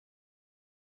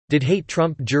Did Hate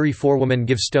Trump jury Forewoman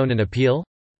give Stone an appeal?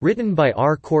 Written by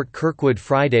R. Court Kirkwood.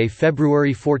 Friday,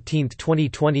 February 14,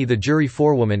 2020. The jury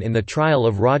Forewoman in the trial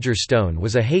of Roger Stone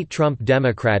was a hate Trump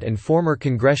Democrat and former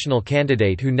congressional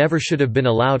candidate who never should have been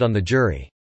allowed on the jury.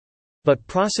 But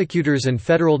prosecutors and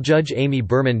federal judge Amy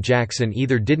Berman Jackson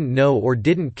either didn't know or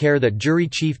didn't care that jury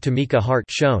chief Tamika Hart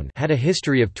had a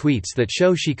history of tweets that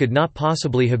show she could not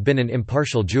possibly have been an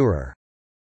impartial juror.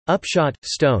 Upshot: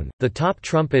 Stone, the top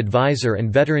Trump advisor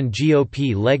and veteran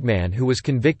GOP legman who was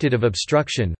convicted of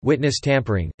obstruction, witness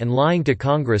tampering, and lying to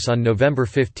Congress on November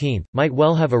 15, might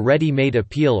well have a ready-made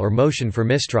appeal or motion for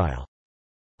mistrial.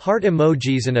 Heart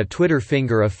emojis and a Twitter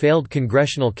finger. A failed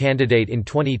congressional candidate in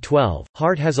 2012,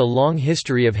 Hart has a long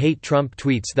history of hate Trump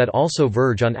tweets that also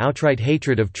verge on outright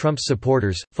hatred of Trump's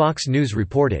supporters, Fox News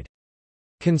reported.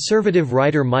 Conservative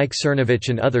writer Mike Cernovich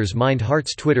and others mined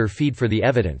Hart's Twitter feed for the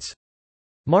evidence.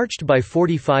 Marched by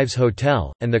 45's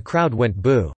hotel, and the crowd went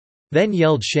boo. Then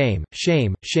yelled shame,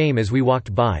 shame, shame as we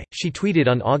walked by, she tweeted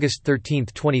on August 13,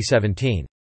 2017.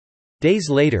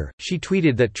 Days later, she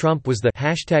tweeted that Trump was the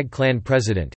 #Klan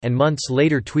president, and months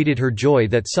later tweeted her joy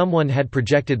that someone had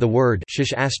projected the word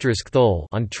 *thol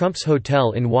on Trump's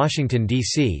hotel in Washington,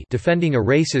 D.C., defending a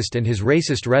racist and his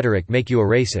racist rhetoric make you a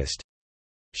racist.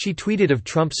 She tweeted of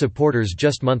Trump supporters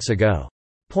just months ago.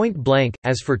 Point blank,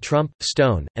 as for Trump,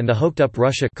 Stone, and the hoped-up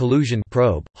Russia collusion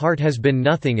probe, Hart has been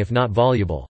nothing if not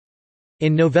voluble.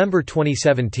 In November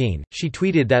 2017, she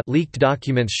tweeted that leaked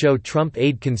documents show Trump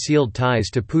aide concealed ties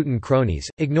to Putin cronies,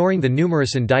 ignoring the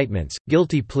numerous indictments,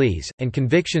 guilty pleas, and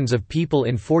convictions of people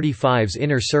in 45's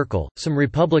inner circle. Some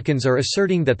Republicans are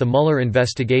asserting that the Mueller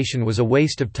investigation was a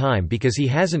waste of time because he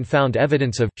hasn't found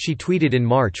evidence of, she tweeted in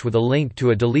March with a link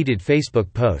to a deleted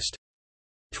Facebook post.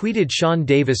 Tweeted Sean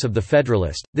Davis of The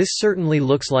Federalist, "This certainly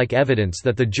looks like evidence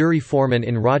that the jury foreman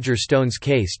in Roger Stone's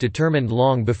case determined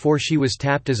long before she was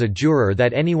tapped as a juror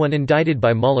that anyone indicted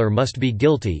by Mueller must be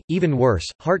guilty." Even worse,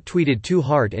 Hart tweeted 2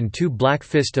 heart and 2 black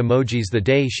fist emojis the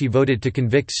day she voted to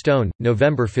convict Stone,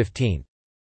 November 15.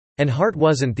 And Hart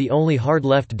wasn't the only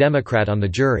hard-left Democrat on the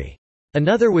jury.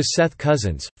 Another was Seth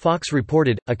Cousins, Fox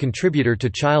reported, a contributor to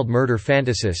child murder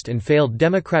fantasist and failed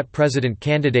Democrat president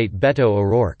candidate Beto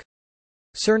O'Rourke.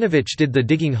 Cernovich did the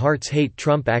digging. Hart's hate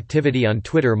Trump activity on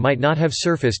Twitter might not have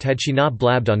surfaced had she not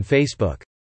blabbed on Facebook.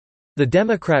 The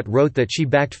Democrat wrote that she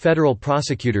backed federal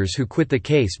prosecutors who quit the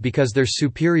case because their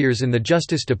superiors in the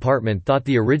Justice Department thought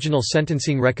the original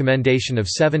sentencing recommendation of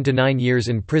 7 to 9 years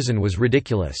in prison was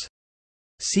ridiculous.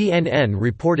 CNN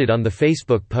reported on the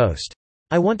Facebook post,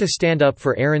 "I want to stand up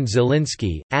for Aaron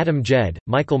Zielinski, Adam Jed,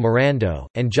 Michael Mirando,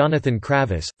 and Jonathan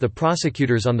Kravis, the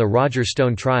prosecutors on the Roger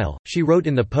Stone trial," she wrote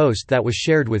in the post that was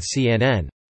shared with CNN.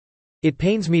 "It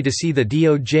pains me to see the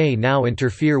DOJ now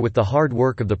interfere with the hard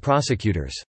work of the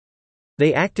prosecutors.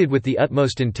 They acted with the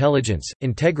utmost intelligence,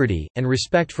 integrity, and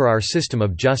respect for our system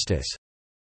of justice."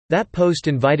 That post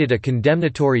invited a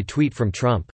condemnatory tweet from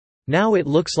Trump. Now it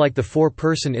looks like the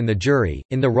 4-person in the jury,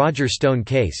 in the Roger Stone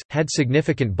case, had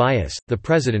significant bias, the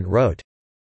president wrote.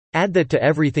 Add that to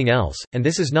everything else, and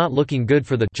this is not looking good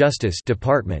for the Justice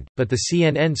Department, but the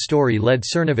CNN story led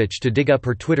Cernovich to dig up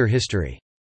her Twitter history.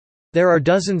 "There are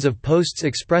dozens of posts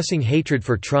expressing hatred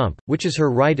for Trump, which is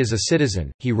her right as a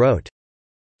citizen," he wrote.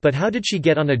 But how did she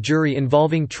get on a jury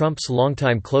involving Trump's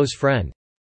longtime close friend?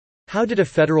 How did a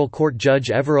federal court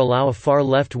judge ever allow a far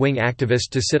left-wing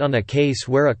activist to sit on a case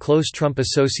where a close Trump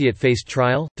associate faced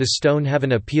trial? Does Stone have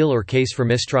an appeal or case for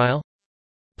mistrial?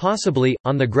 Possibly,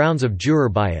 on the grounds of juror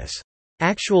bias.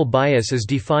 Actual bias is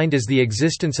defined as the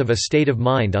existence of a state of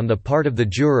mind on the part of the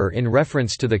juror in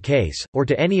reference to the case, or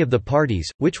to any of the parties,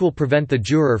 which will prevent the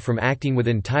juror from acting with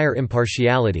entire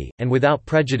impartiality, and without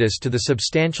prejudice to the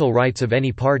substantial rights of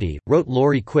any party, wrote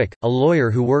Lori Quick, a lawyer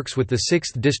who works with the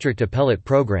 6th District Appellate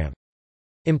Program.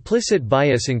 Implicit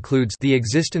bias includes the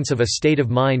existence of a state of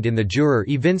mind in the juror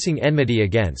evincing enmity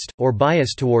against, or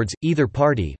bias towards, either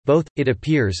party. Both, it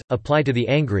appears, apply to the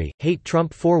angry, hate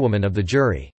Trump forewoman of the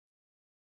jury.